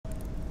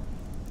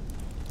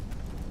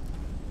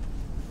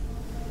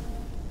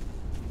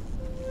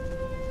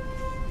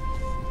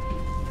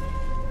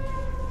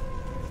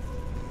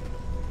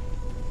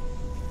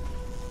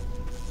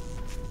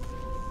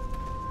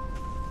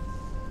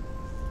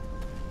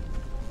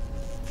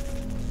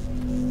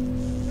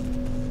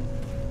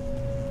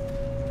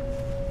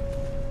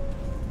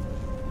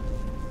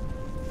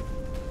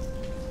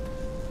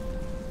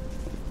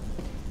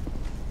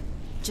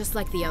Just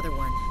like the other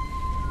one.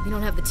 We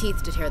don't have the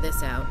teeth to tear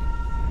this out.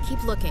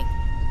 Keep looking.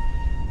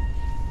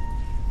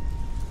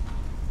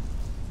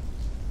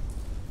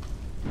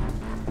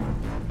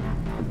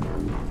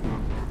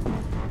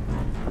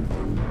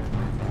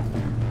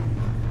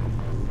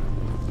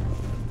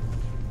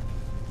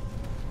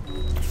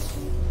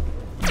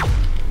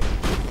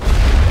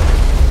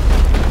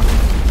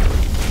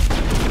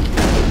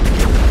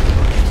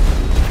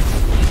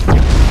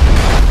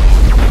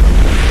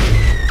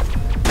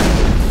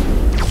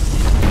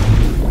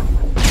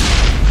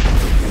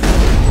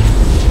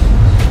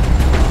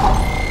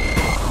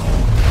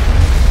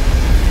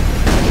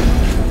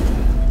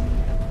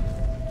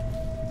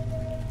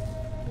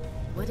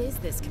 What is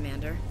this,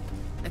 Commander?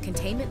 A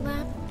containment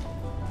lab?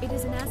 It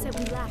is an asset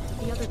we lacked at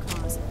the other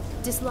claws.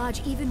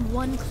 Dislodge even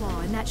one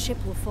claw and that ship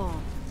will fall.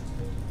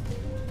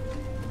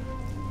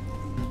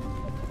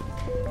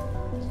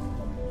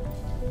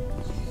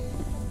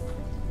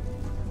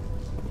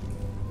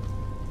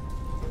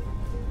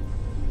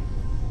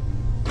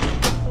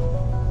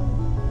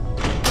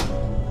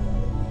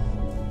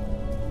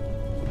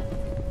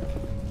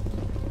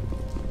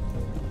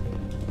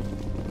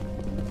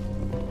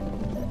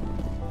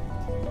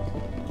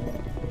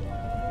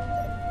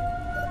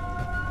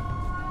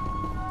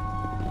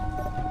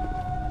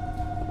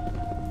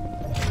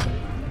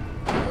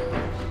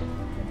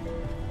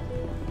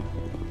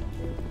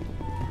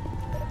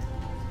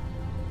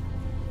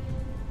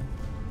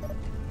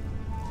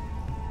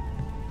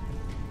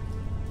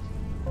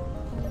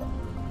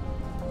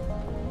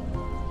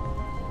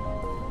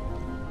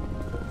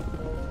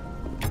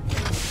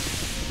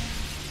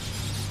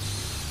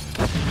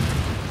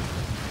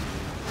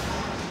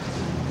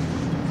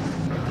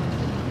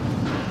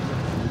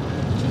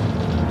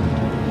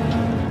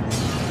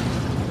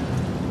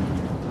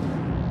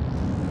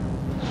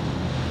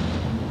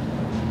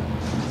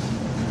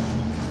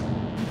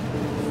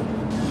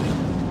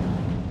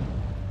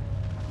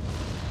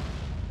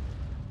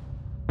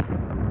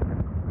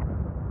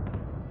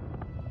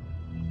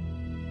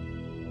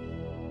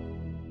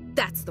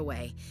 That's the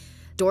way.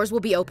 Doors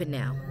will be open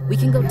now. We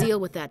can go deal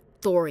with that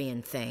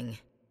Thorian thing.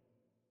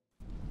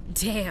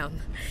 Damn.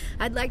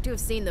 I'd like to have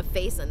seen the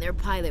face on their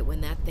pilot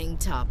when that thing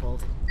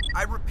toppled.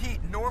 I repeat,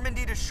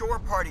 Normandy to shore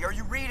party. Are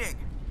you reading?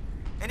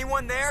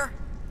 Anyone there?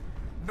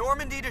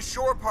 Normandy to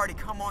shore party.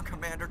 Come on,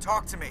 Commander.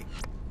 Talk to me.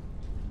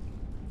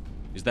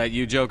 Is that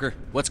you, Joker?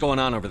 What's going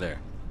on over there?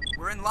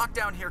 We're in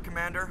lockdown here,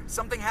 Commander.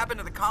 Something happened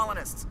to the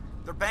colonists.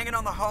 They're banging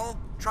on the hull,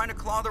 trying to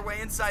claw their way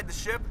inside the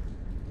ship.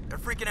 They're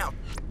freaking out.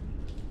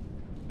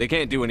 They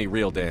can't do any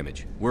real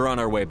damage. We're on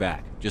our way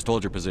back. Just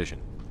hold your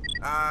position.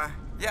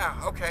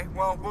 Yeah, okay.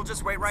 Well, we'll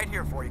just wait right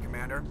here for you,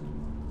 Commander.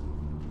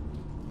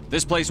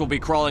 This place will be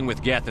crawling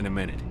with Geth in a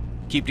minute.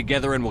 Keep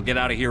together and we'll get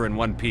out of here in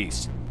one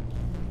piece.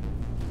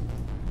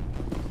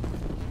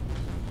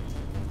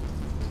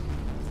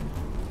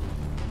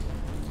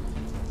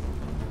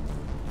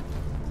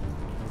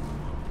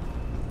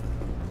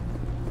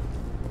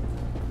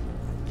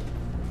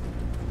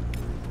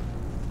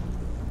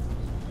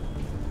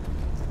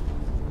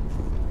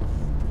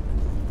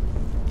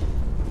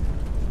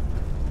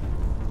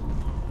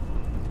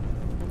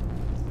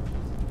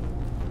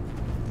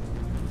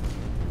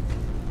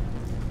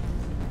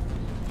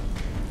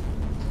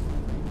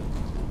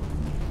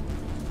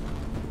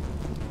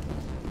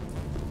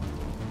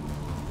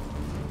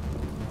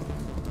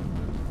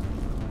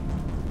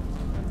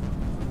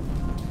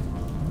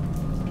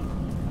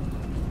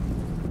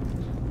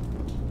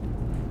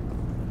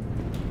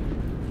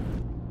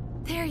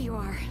 There you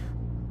are.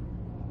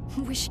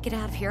 We should get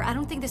out of here. I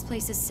don't think this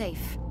place is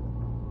safe.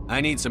 I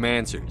need some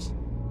answers.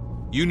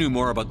 You knew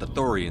more about the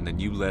Thorian than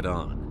you let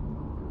on.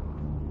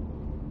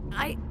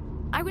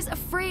 I was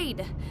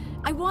afraid.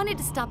 I wanted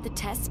to stop the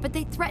tests, but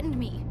they threatened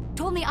me.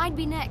 Told me I'd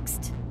be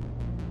next.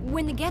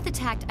 When the Geth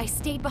attacked, I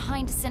stayed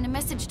behind to send a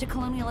message to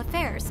Colonial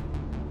Affairs.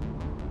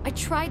 I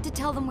tried to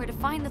tell them where to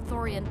find the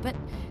Thorian, but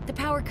the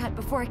power cut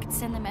before I could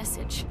send the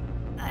message.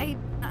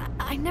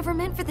 I never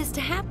meant for this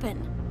to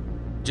happen.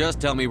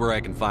 Just tell me where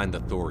I can find the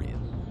Thorian.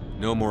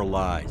 No more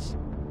lies.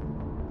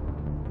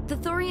 The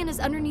Thorian is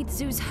underneath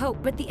Zoo's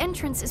Hope, but the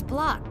entrance is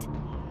blocked.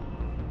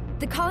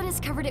 The colonists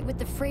covered it with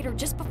the freighter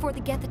just before the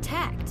Geth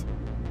attacked.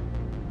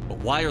 But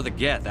why are the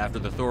Geth after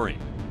the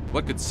Thorian?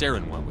 What could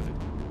Saren want with it?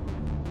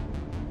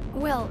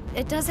 Well,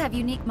 it does have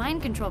unique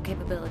mind control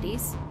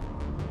capabilities.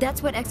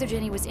 That's what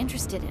Exogeny was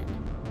interested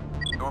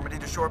in. Normandy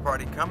to shore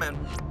party. Come in.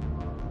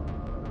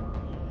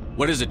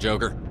 What is it,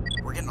 Joker?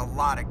 We're getting a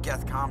lot of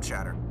Geth comm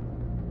chatter.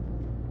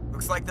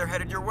 Looks like they're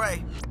headed your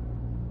way.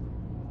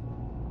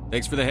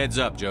 Thanks for the heads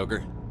up,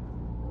 Joker.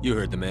 You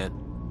heard the man.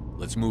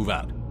 Let's move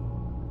out.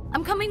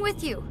 I'm coming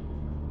with you.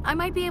 I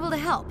might be able to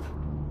help.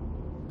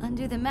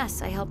 Undo the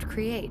mess I helped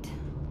create.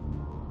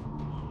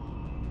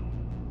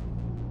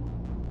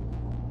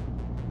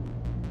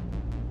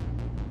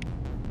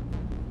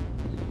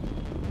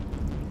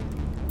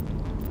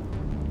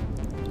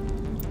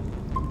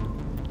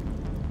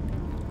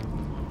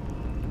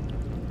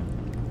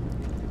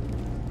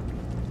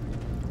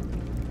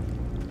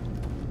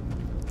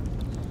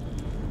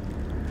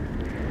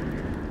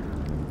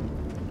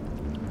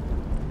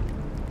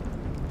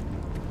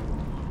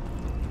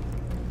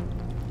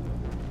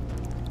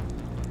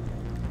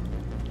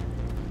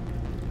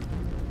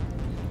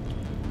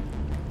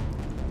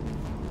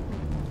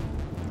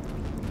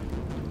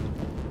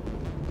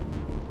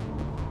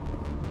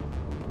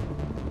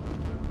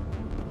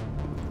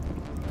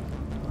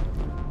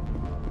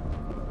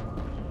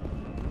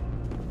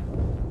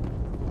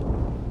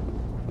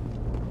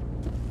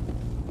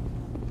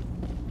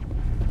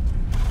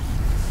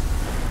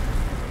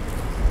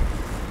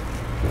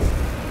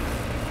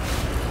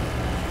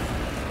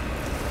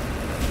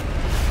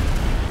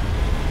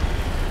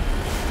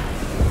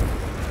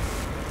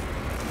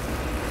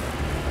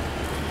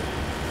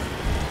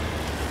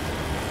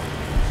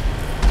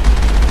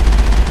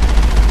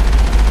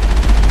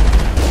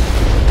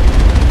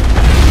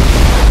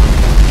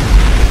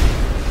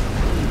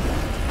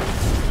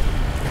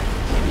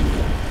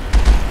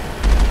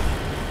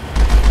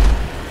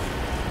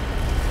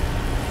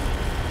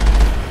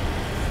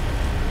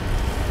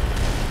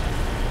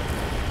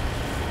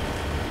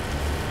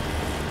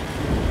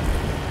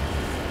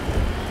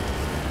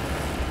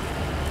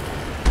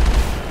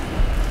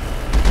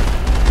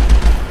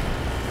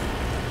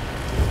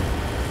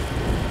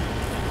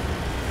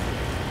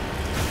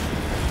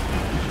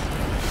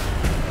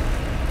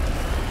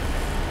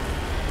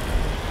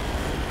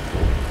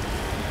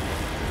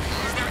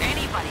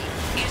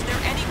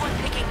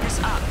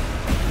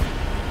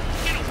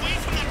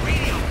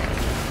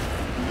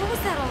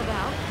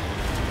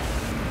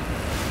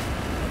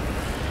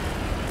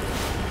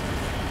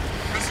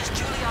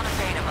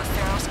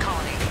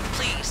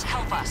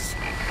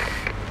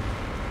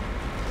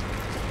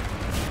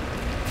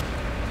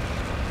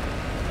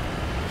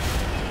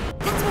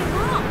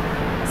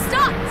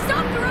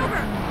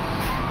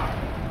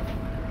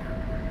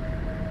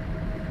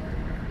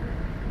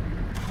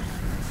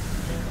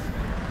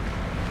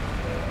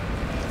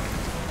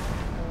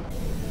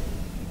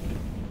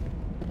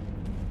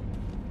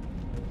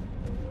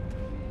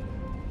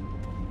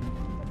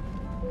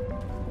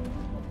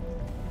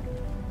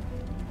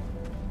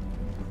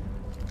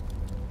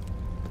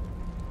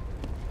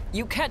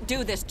 You can't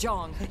do this,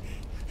 Jong.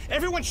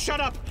 Everyone shut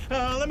up!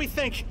 Let me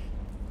think.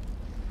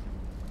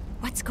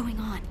 What's going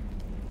on?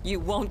 You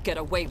won't get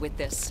away with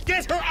this.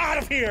 Get her out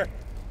of here!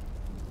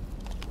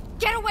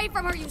 Get away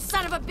from her, you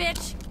son of a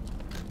bitch!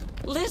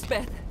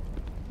 Lisbeth!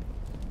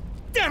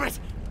 Damn it!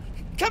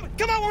 Come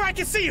out where I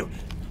can see you!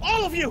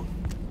 All of you!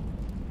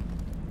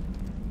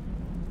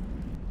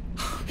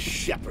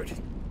 Shepard,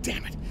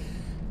 damn it.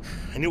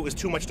 I knew it was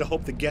too much to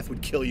hope the Geth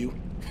would kill you.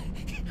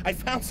 I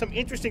found some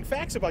interesting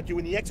facts about you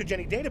in the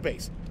exogenic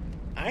database.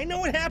 I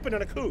know it happened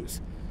on a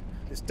cruise.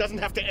 This doesn't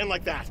have to end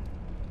like that.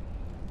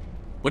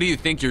 What do you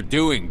think you're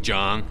doing,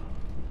 Jong?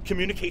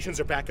 Communications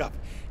are back up.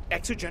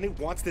 Exogenic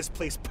wants this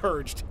place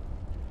purged.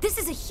 This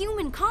is a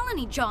human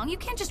colony, Jong. You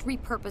can't just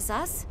repurpose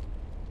us.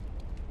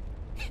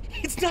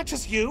 It's not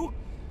just you.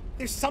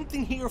 There's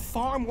something here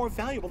far more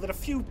valuable than a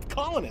few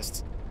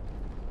colonists.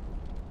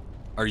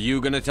 Are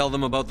you gonna tell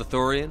them about the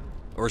Thorian?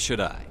 Or should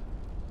I?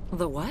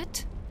 The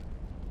what?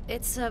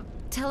 It's a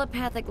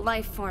telepathic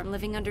life form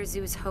living under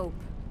Zoo's hope.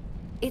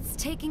 It's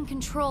taking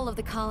control of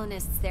the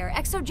colonists there.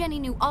 Exogeny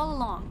knew all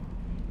along.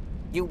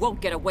 You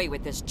won't get away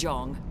with this,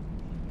 Jong.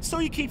 So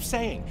you keep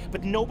saying,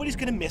 but nobody's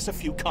gonna miss a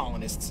few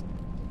colonists.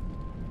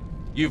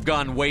 You've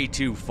gone way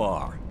too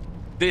far.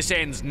 This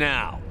ends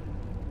now.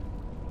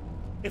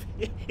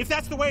 If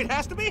that's the way it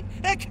has to be,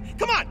 heck,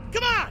 come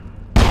on!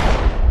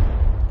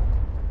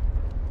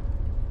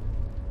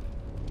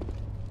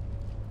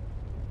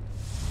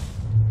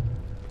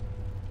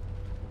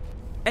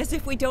 As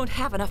if we don't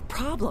have enough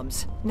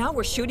problems. Now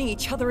we're shooting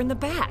each other in the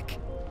back.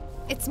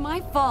 It's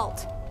my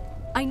fault.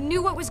 I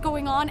knew what was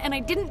going on and I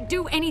didn't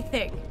do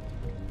anything.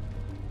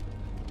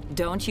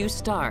 Don't you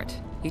start.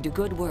 You do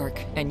good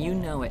work, and you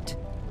know it.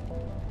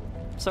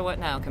 So what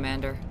now,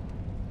 Commander?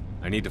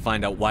 I need to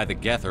find out why the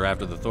Geth are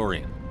after the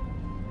Thorian.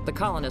 The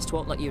colonists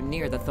won't let you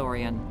near the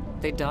Thorian.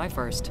 They die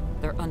first.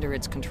 They're under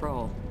its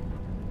control.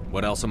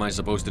 What else am I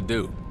supposed to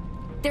do?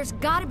 There's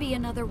gotta be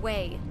another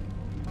way.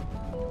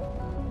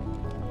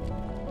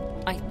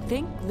 I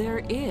think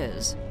there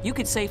is. You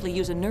could safely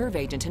use a nerve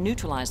agent to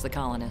neutralize the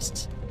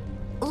colonists.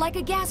 Like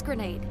a gas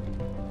grenade.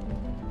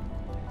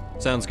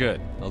 Sounds good.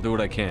 I'll do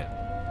what I can.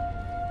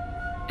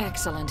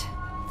 Excellent.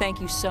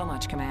 Thank you so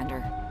much,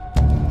 Commander.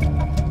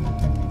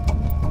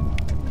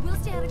 We'll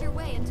stay out of your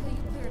way until you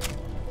clear it.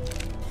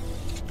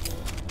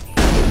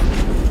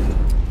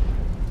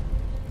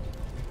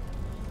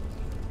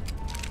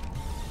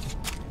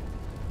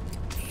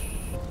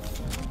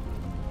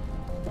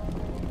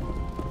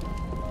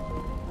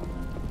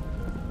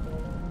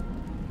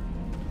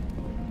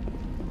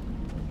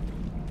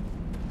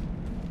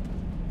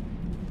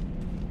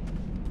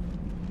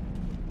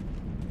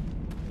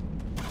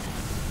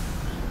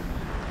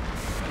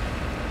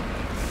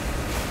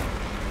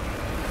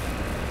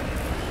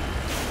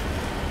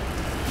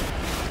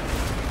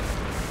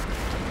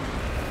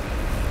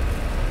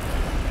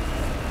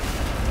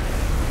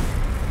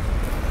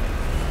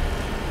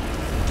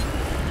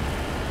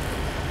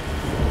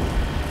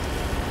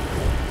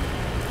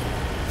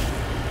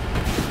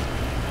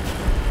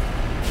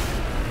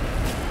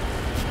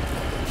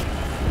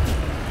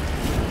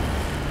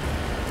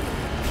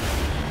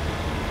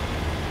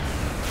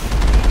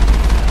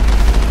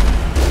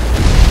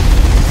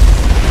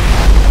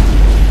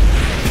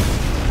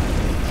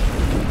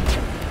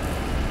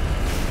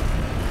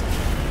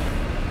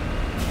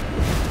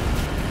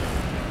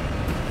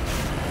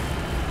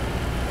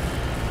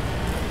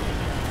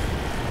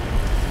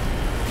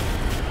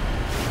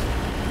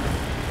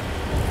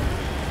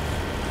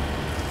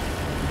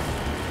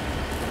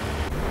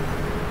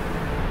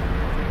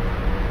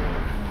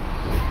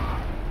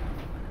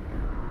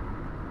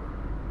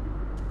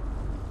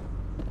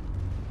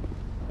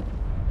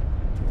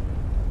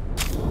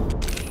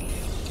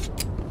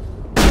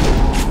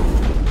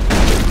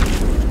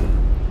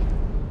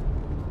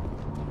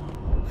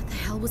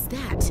 Was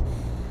that?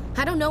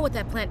 I don't know what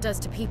that plant does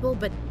to people,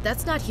 but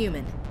that's not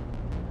human.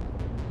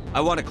 I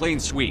want a clean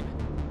sweep.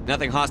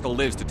 Nothing hostile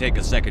lives to take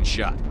a second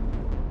shot.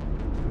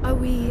 Are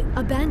we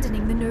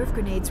abandoning the nerve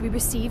grenades we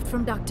received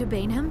from Dr.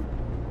 Bainham?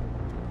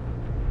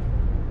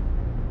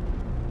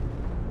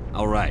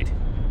 All right.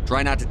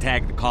 Try not to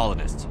tag the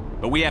colonists,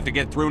 but we have to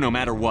get through no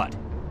matter what.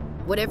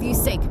 Whatever you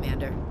say,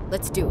 Commander.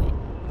 Let's do it.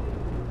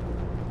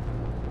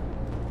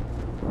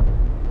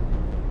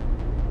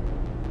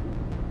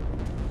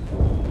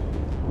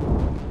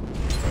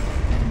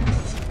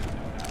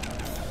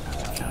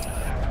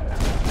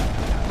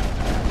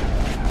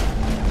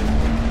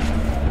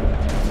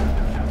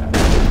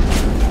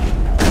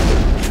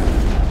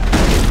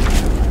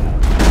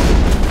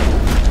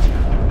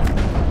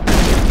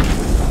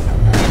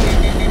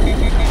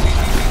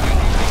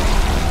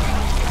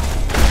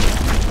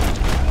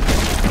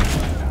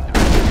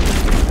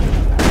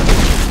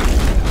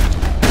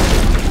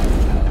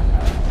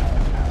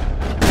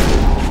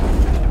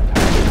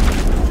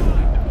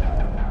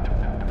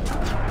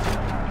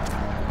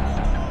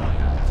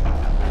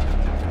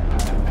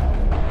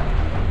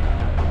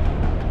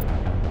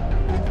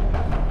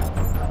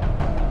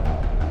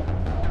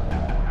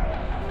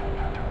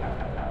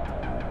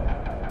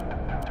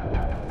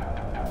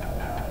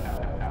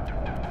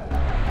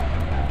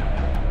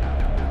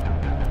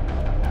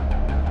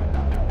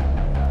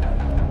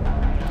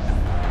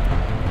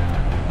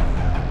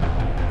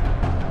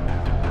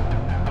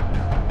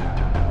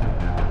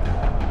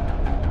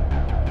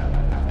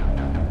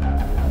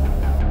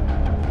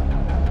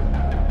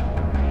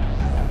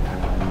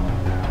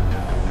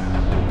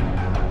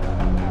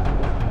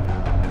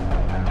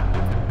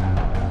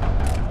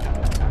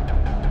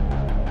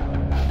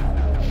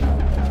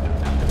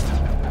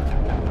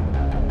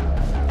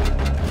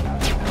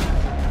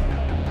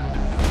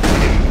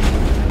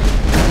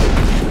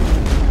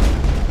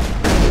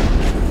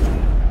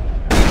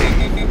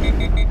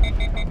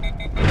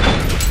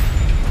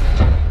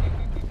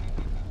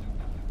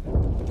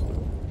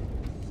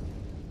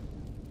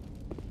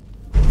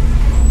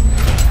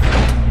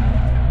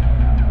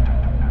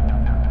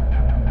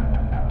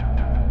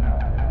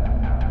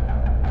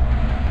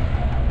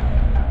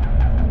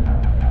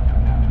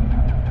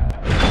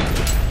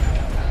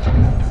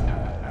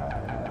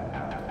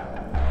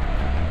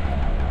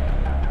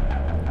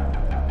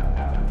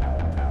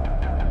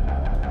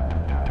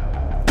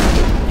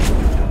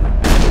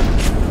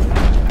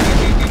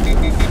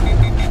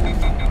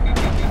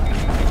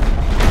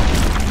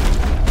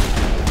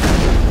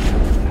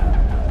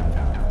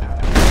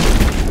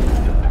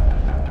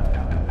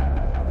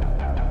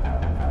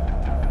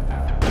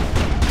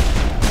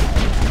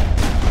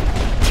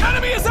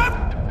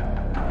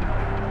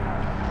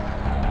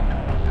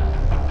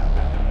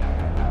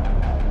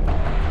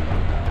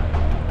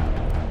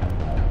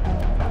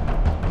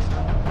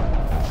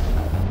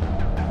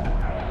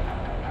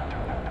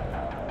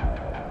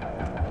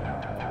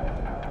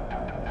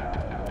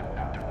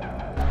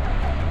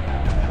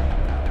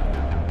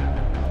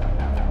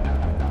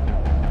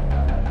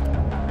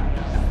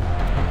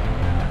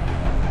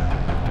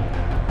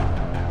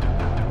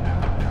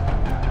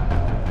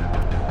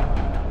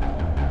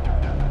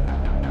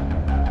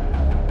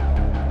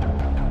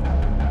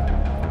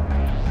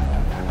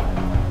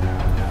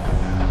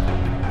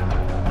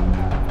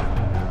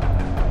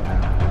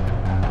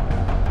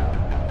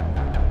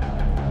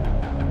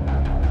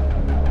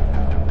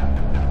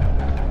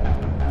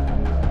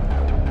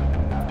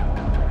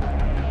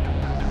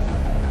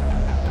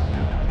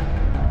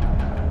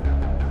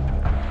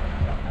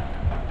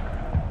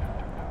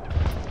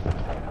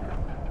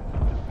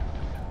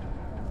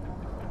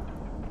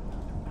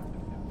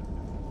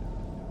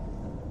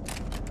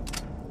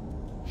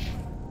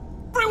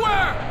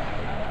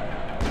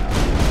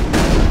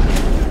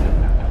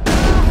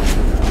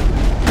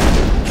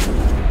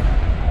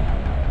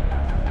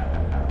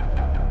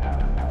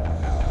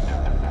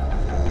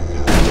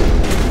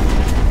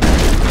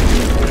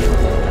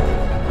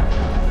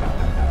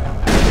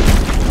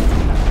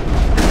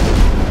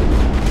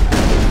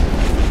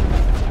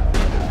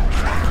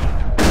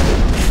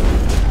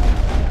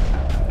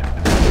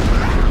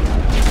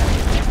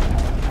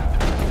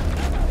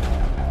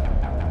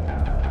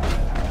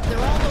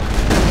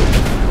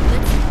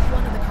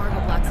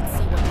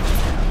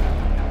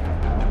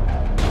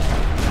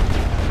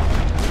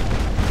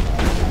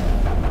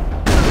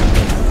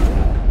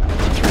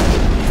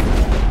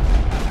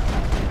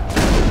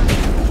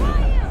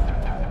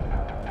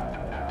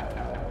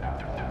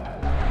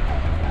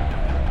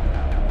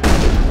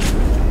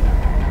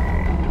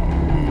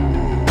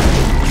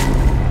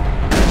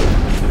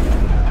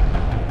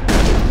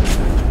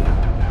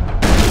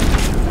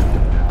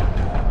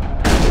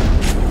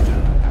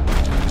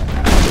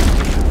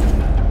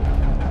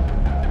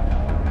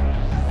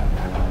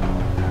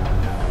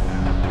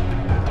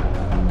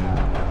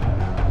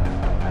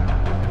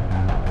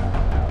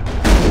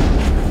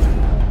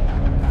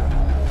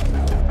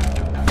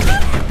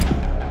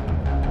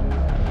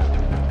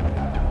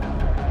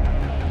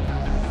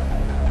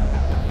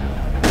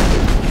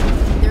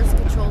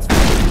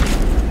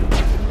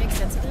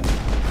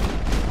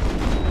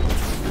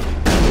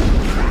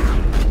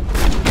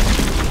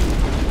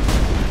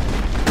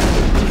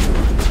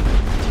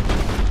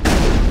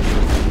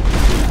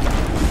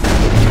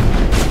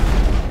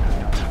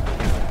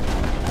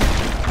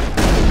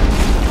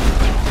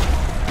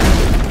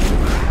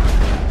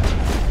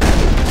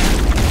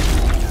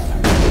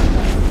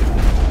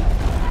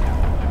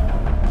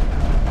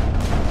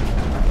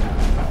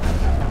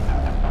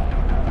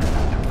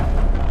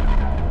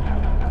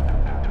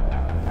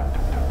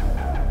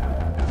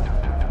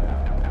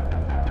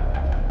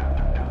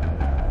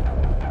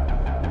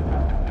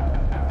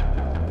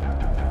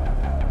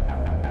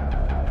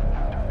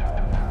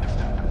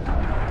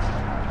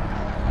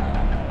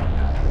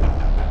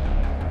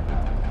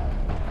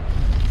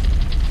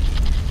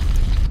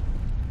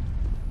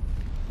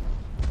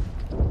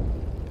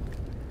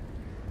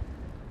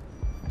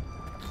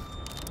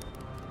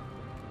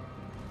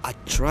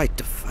 tried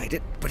to fight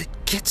it, but it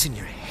gets in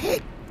your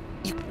head.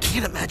 You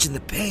can't imagine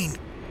the pain.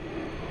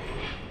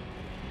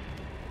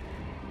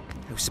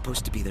 I was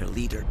supposed to be their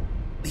leader.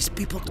 These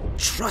people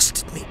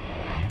trusted me.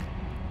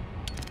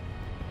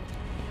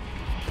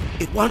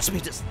 It wants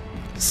me to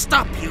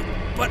stop you,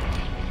 but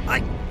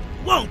I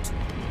won't.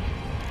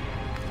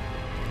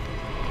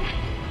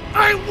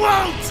 I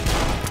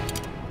won't!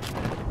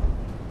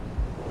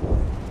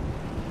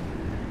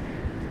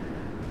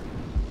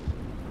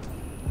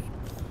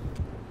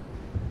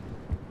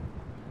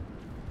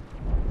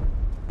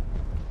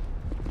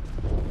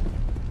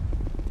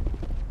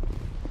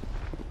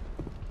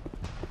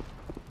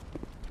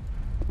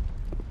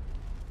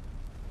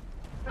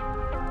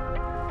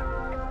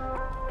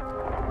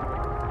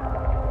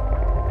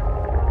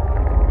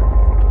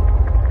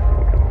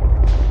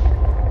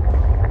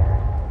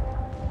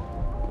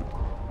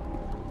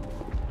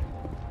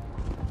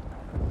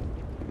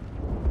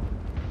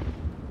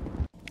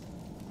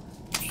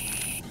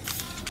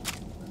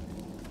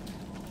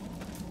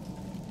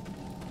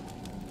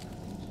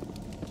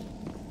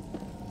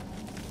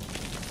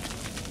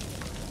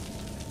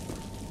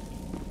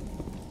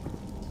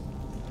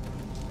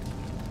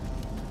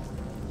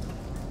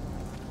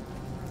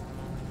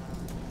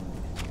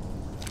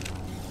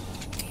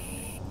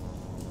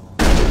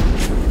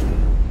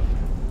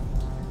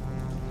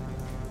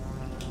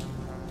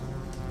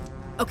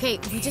 Okay,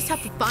 we just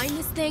have to find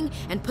this thing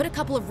and put a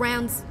couple of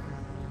rounds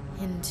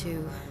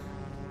into...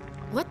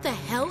 What the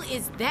hell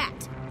is that?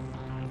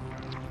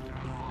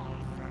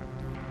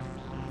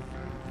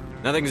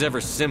 Nothing's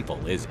ever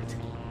simple, is it?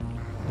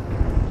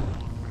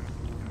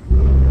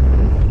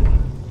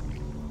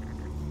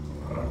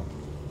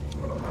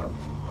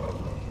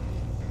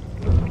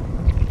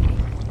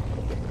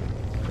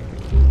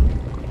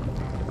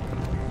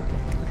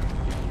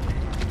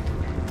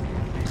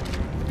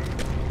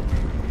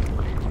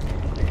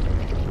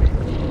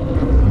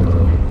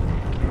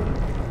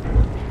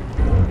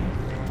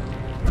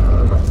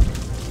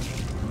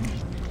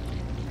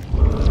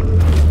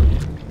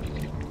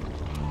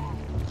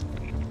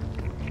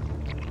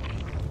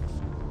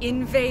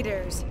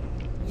 Invaders,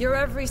 your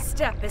every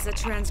step is a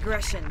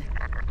transgression.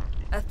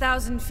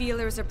 1,000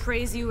 feelers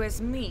appraise you as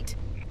meat,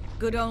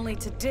 good only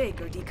to dig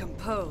or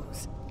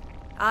decompose.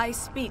 I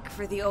speak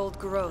for the old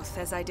growth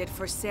as I did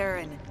for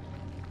Saren.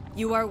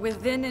 You are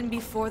within and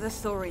before the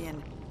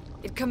Thorian.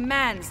 It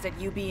commands that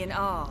you be in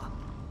awe.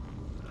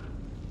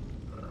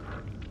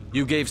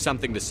 You gave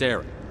something to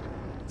Saren.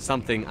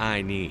 Something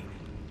I need.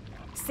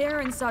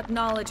 Saren sought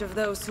knowledge of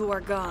those who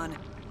are gone.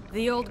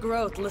 The old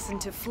growth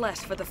listened to flesh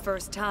for the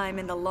first time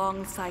in the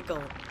long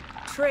cycle.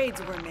 Trades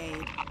were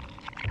made.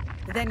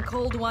 Then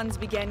cold ones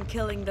began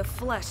killing the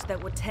flesh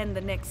that would tend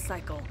the next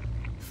cycle.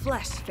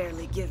 Flesh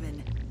fairly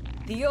given.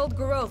 The old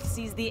growth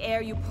sees the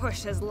air you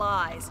push as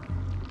lies.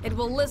 It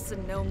will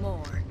listen no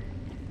more.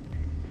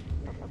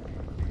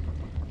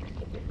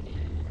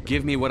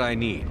 Give me what I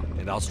need,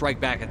 and I'll strike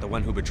back at the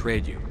one who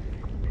betrayed you.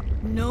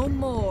 No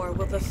more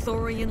will the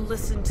Thorian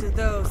listen to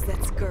those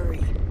that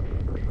scurry.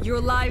 Your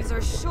lives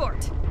are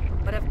short,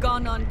 but have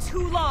gone on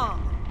too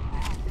long.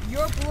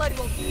 Your blood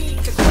will feed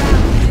the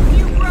ground if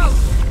you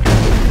roast.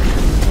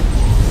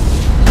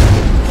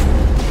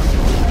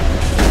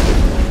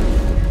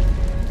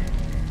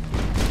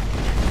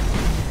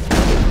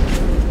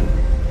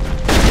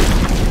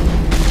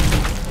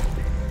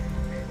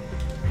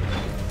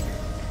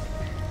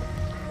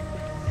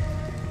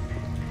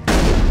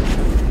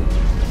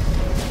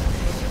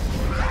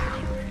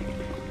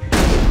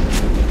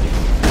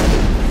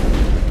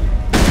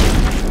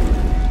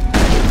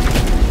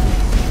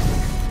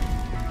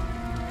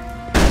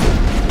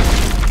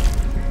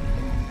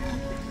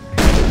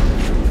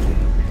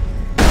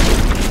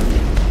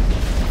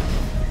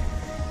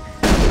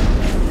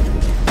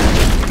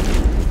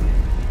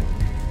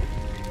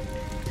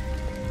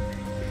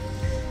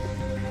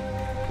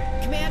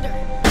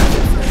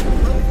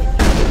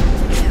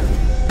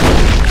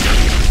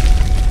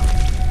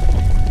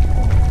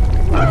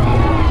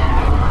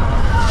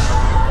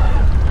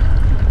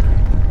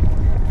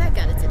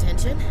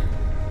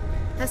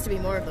 Has to be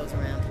more of those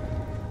around.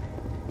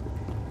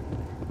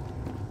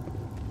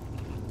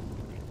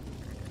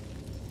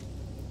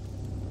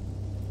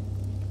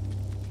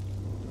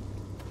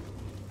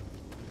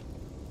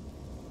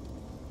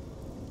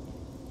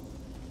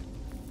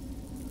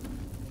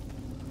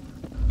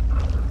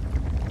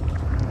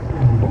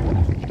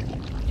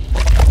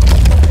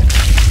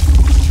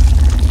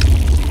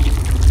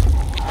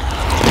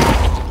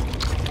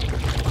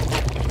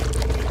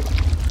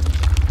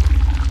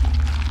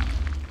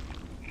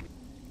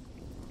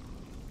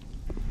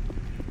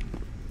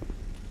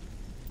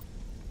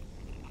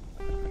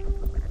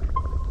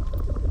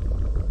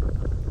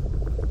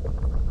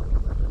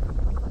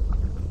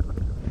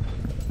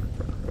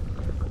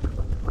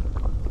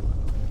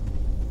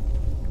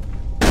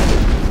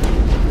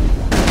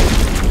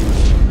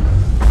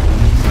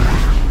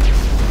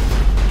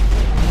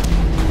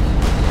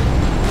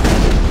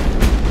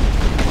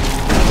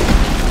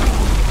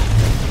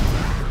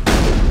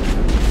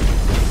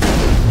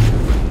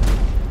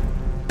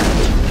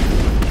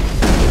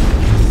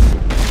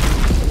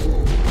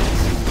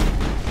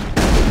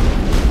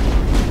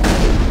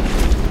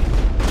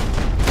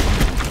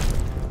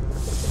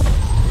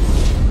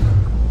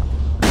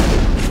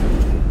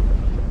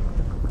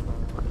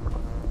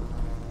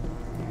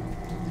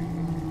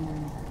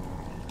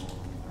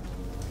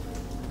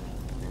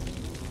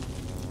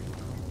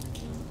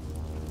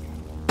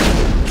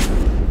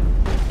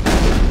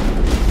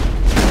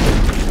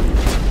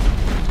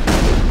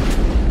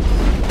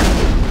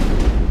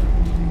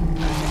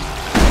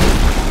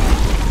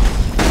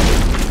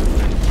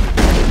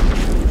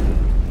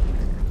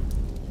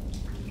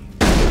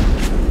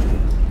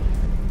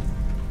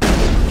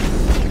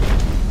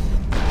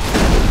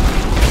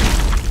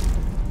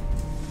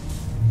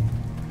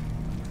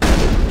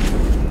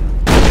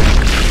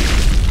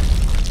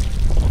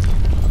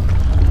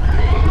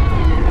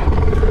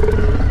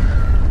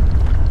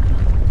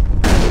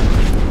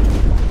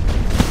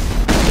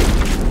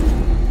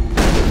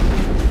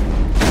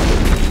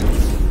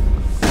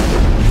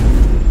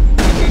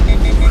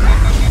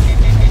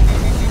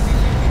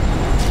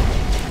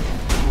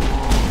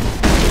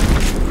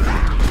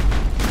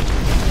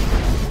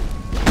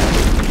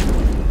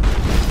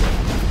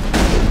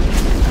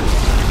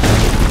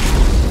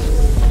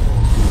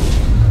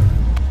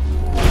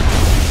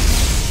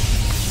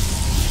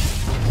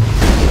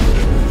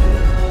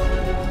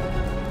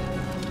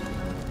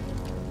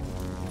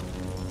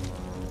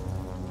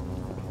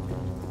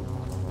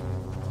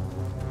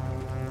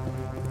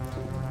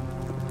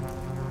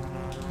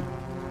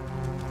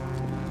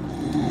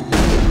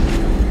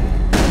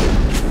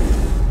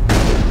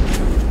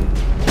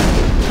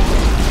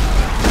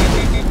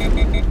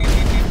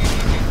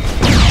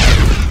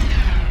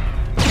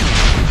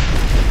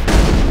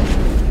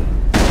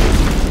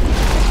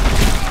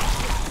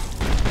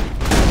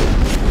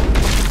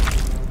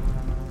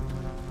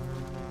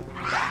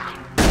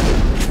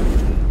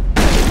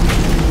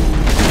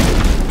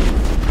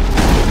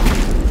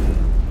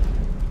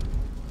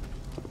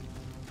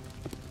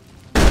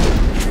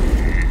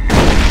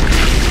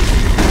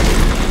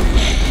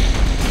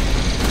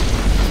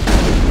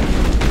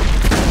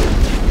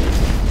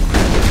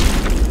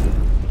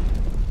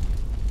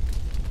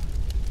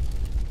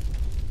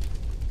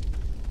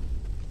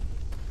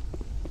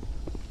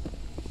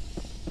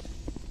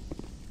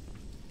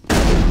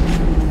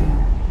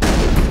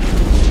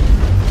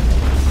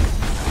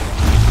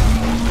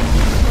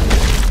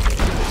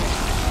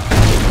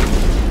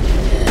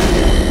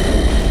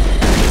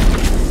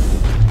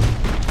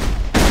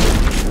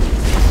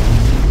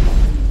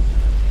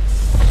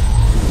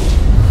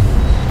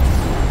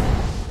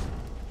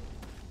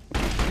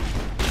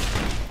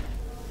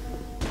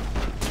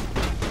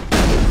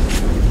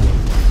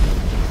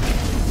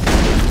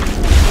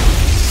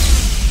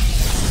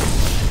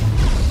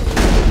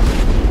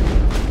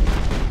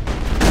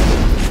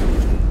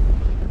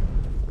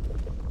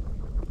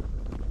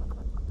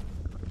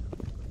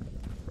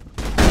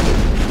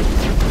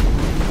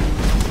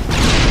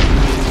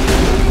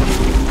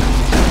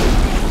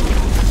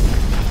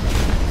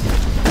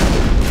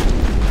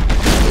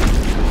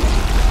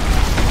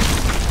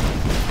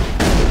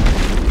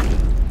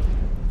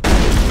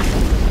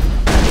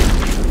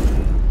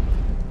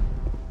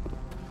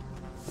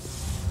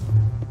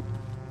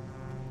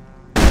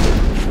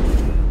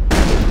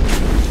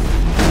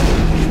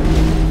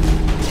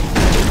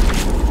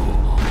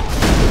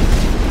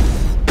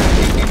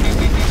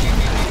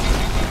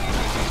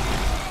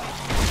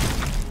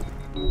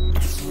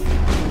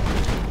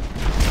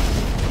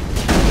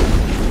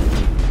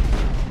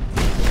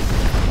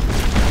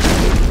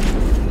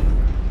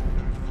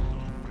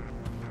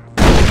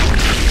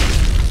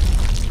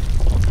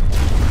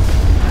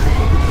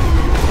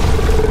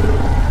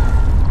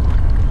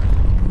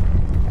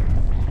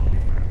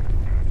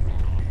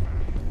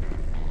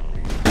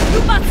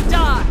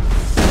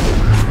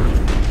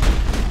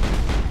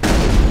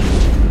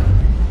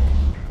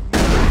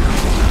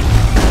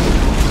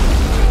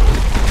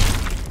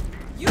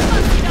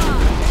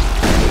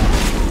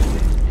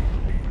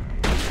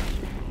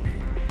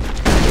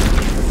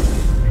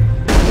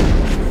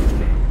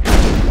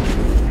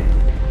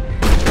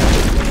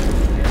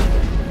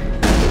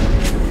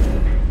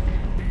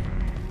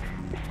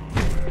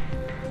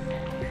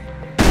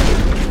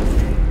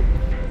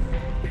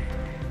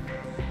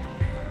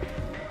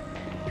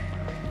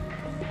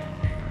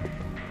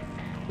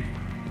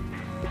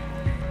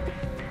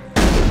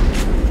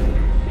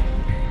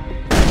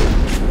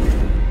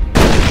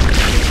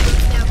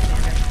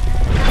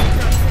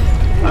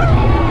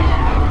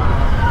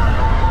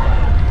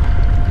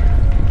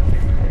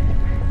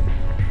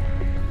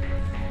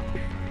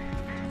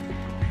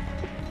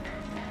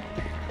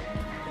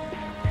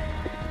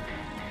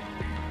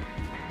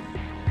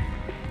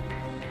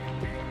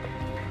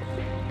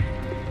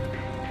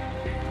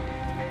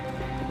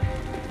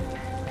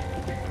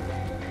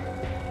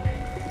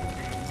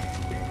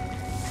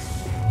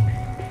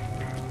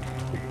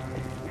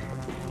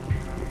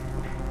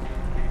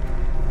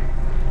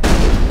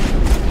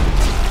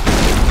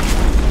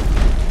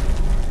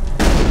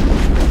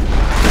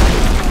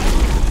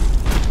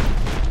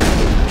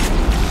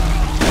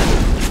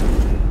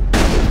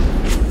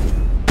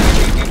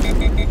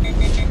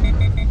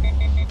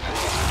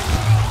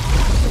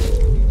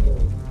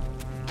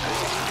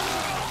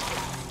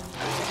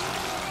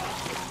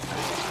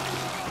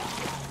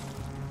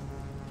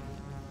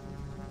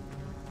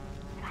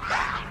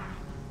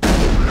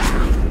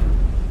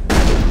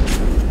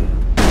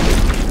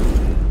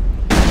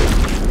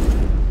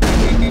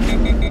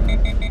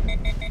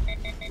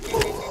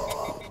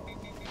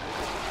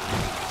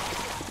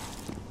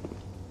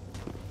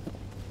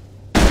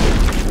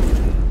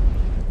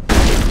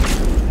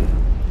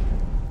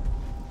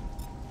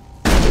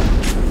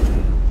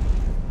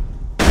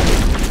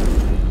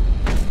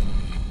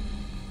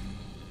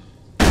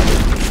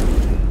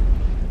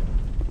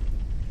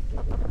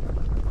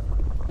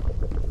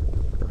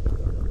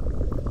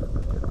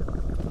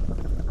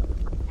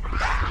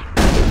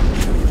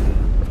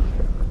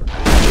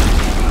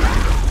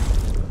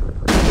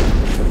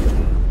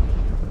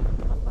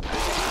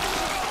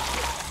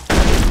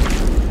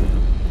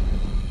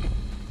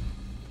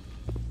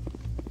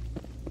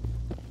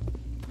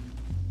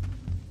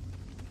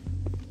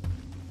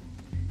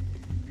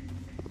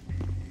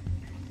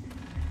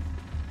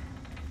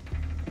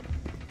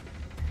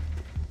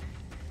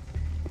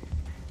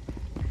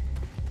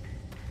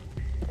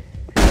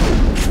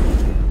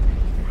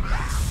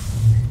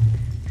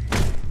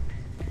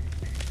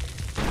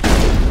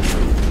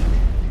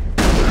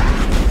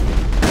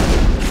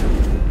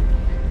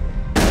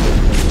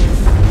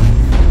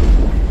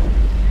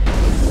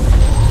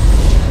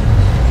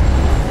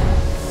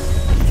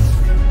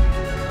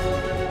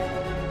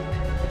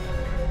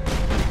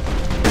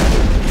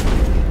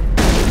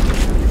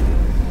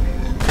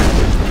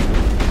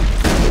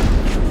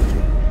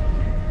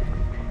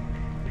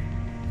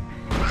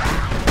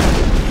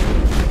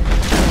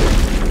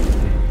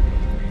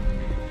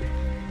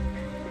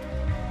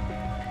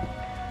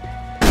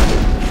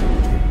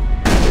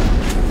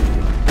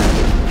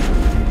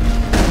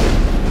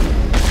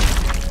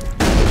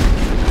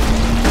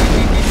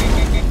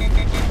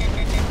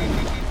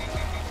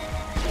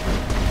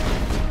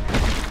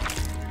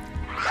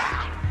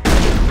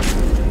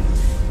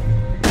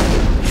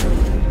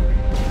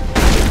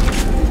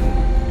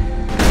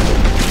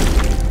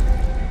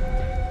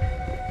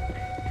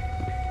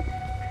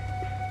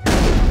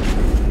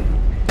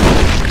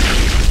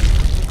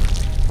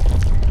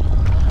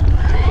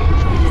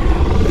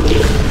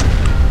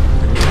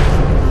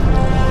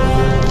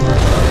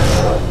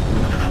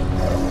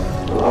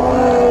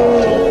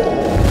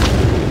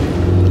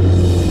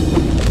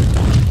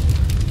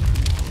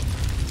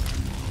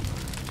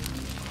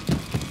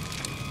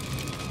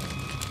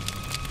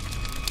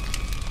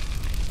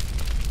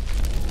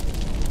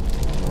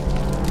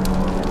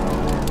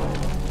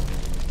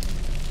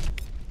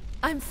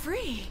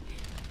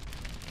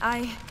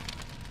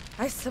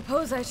 I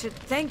suppose I should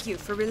thank you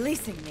for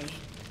releasing me.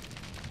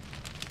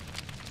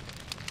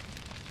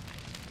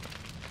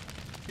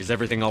 Is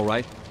everything all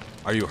right?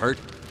 Are you hurt?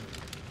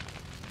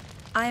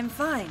 I am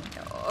fine,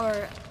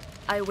 or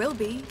I will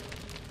be,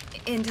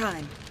 in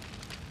time.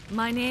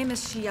 My name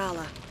is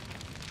Shiala.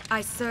 I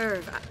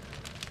served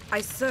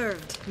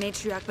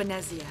Matriarch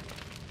Benezia.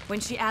 When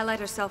she allied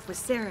herself with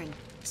Saren,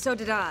 so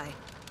did I.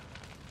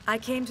 I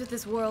came to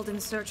this world in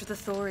search of the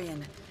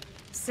Thorian.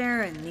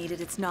 Saren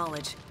needed its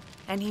knowledge,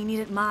 and he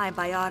needed my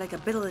biotic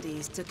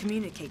abilities to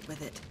communicate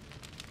with it.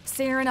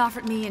 Saren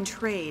offered me in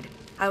trade.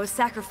 I was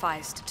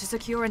sacrificed to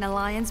secure an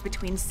alliance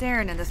between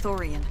Saren and the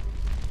Thorian.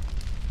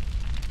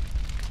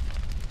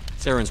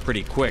 Saren's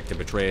pretty quick to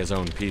betray his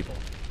own people.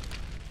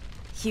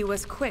 He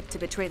was quick to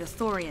betray the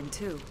Thorian,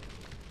 too.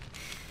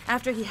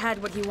 After he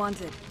had what he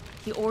wanted,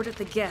 he ordered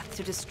the Geth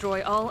to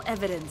destroy all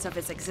evidence of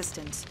its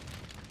existence.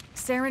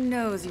 Saren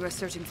knows you are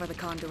searching for the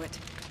Conduit.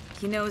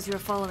 He knows you are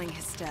following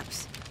his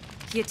steps.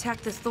 He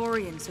attacked the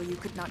Thorian so you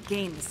could not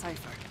gain the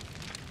cipher.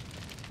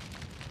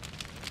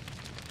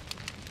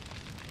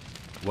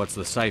 What's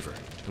the cipher?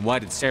 And why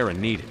did Saren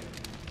need it?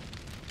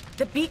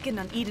 The beacon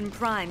on Eden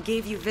Prime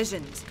gave you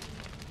visions.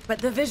 But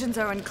the visions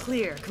are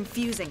unclear,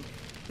 confusing.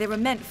 They were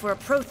meant for a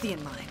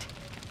Prothean mind.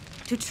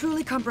 To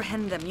truly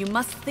comprehend them, you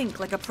must think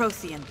like a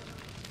Prothean.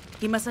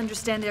 You must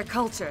understand their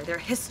culture, their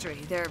history,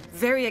 their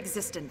very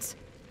existence.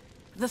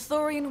 The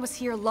Thorian was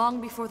here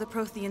long before the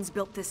Protheans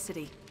built this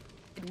city.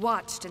 It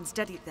watched and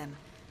studied them.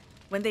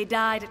 When they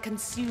died, it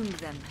consumed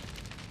them.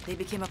 They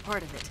became a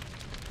part of it.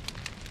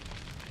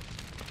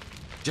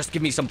 Just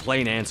give me some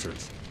plain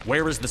answers.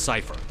 Where is the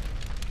cipher?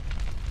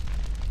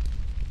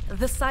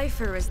 The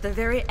cipher is the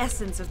very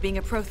essence of being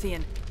a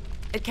Prothean.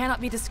 It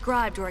cannot be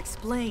described or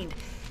explained.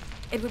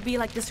 It would be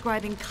like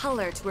describing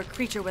color to a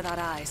creature without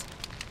eyes.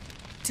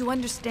 To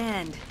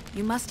understand,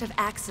 you must have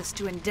access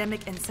to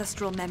endemic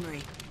ancestral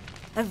memory.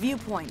 A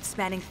viewpoint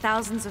spanning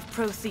thousands of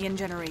Prothean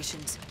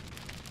generations.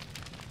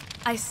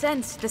 I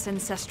sensed this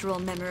ancestral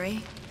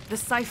memory, the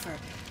cipher,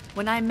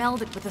 when I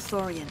melded with the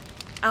Thorian.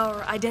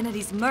 Our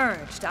identities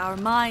merged, our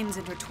minds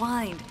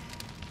intertwined.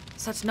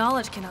 Such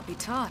knowledge cannot be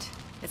taught.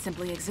 It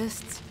simply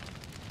exists.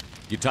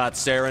 You taught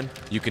Saren,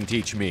 you can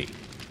teach me.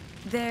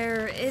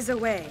 There is a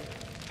way.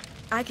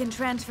 I can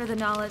transfer the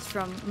knowledge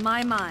from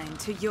my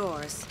mind to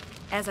yours,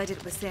 as I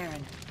did with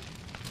Saren.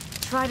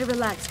 Try to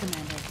relax,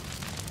 Commander.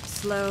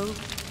 Slow,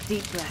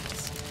 deep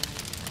breaths.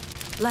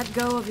 Let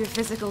go of your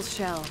physical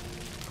shell.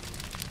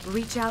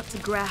 Reach out to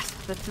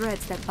grasp the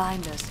threads that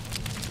bind us,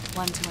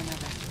 one to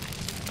another.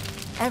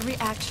 Every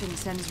action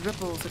sends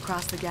ripples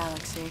across the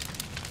galaxy.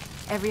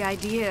 Every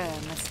idea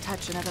must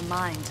touch another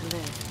mind to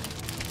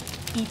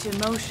live. Each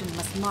emotion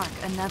must mark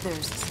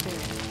another's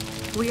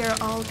spirit. We are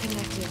all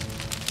connected.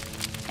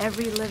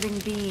 Every living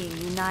being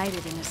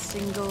united in a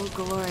single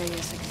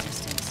glorious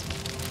existence.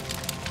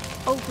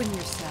 Open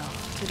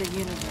yourself to the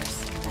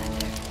universe,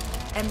 Commander.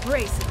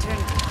 Embrace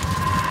eternity.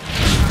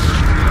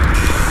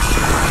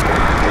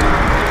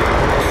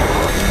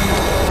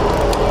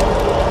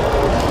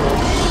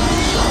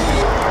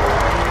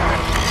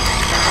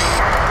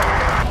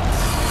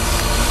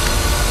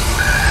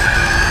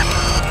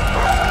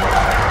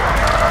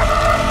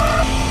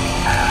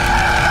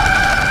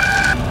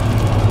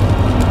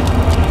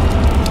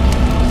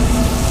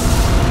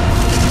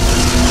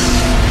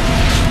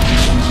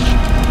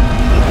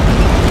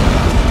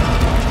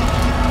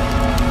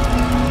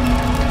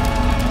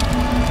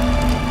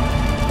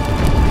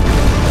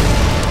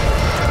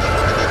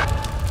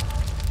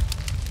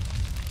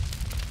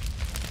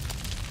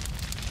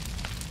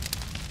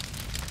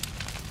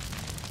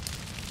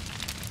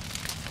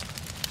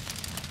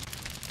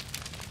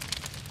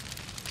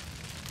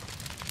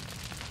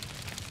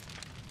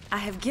 I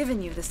have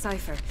given you the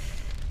cipher,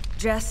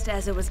 just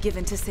as it was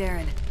given to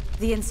Saren.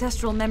 The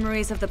ancestral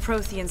memories of the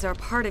Protheans are a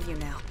part of you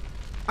now.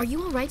 Are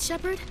you all right,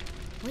 Shepard?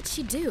 What'd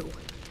she do?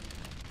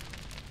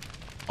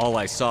 All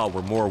I saw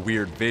were more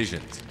weird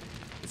visions.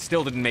 It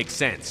still didn't make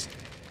sense.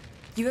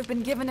 You have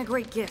been given a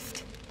great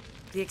gift.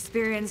 The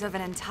experience of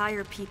an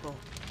entire people.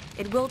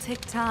 It will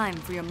take time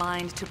for your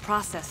mind to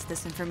process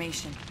this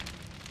information.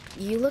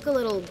 You look a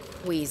little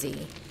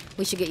queasy.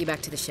 We should get you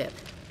back to the ship.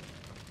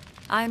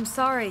 I'm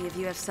sorry if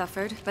you have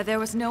suffered, but there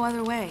was no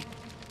other way.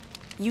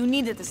 You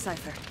needed the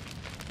cipher.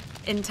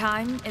 In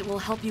time, it will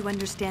help you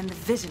understand the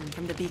vision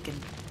from the beacon.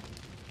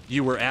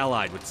 You were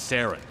allied with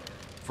Saren.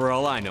 For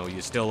all I know,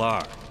 you still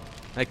are.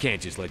 I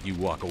can't just let you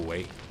walk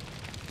away.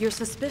 Your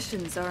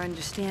suspicions are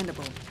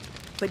understandable,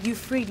 but you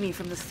freed me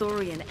from the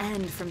Thorian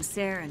and from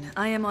Saren.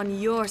 I am on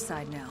your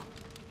side now.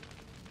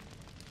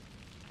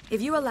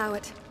 If you allow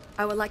it,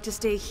 I would like to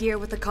stay here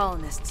with the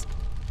colonists.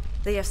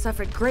 They have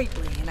suffered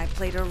greatly, and I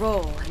played a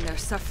role in their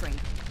suffering.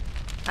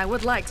 I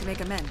would like to make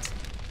amends.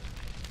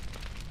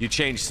 You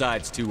change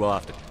sides too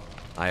often.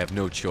 I have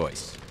no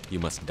choice.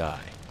 You must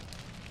die.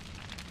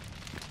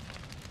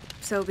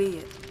 So be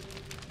it.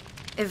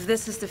 If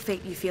this is the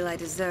fate you feel I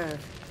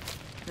deserve,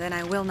 then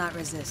I will not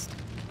resist.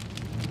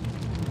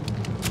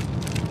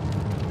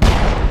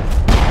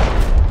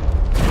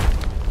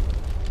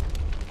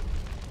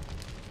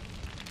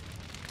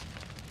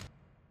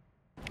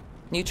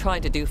 You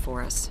tried to do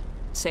for us.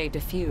 Saved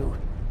a few.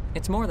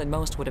 It's more than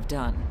most would have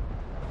done.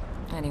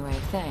 Anyway,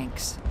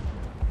 thanks.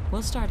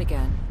 We'll start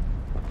again.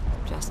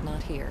 Just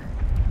not here.